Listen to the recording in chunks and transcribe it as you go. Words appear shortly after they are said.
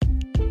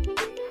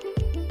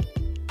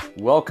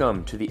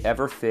Welcome to the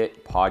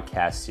EverFit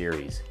podcast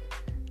series.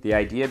 The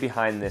idea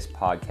behind this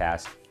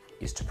podcast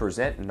is to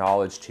present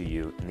knowledge to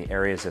you in the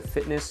areas of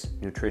fitness,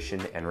 nutrition,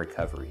 and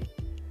recovery.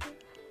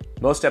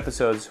 Most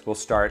episodes will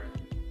start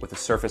with a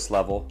surface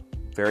level,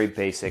 very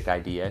basic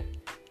idea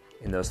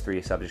in those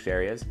three subject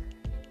areas,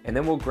 and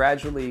then we'll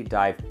gradually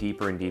dive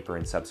deeper and deeper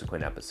in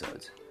subsequent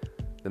episodes.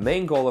 The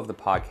main goal of the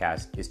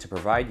podcast is to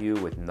provide you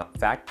with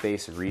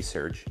fact-based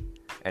research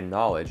and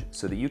knowledge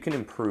so that you can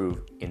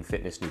improve in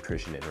fitness,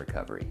 nutrition, and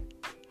recovery.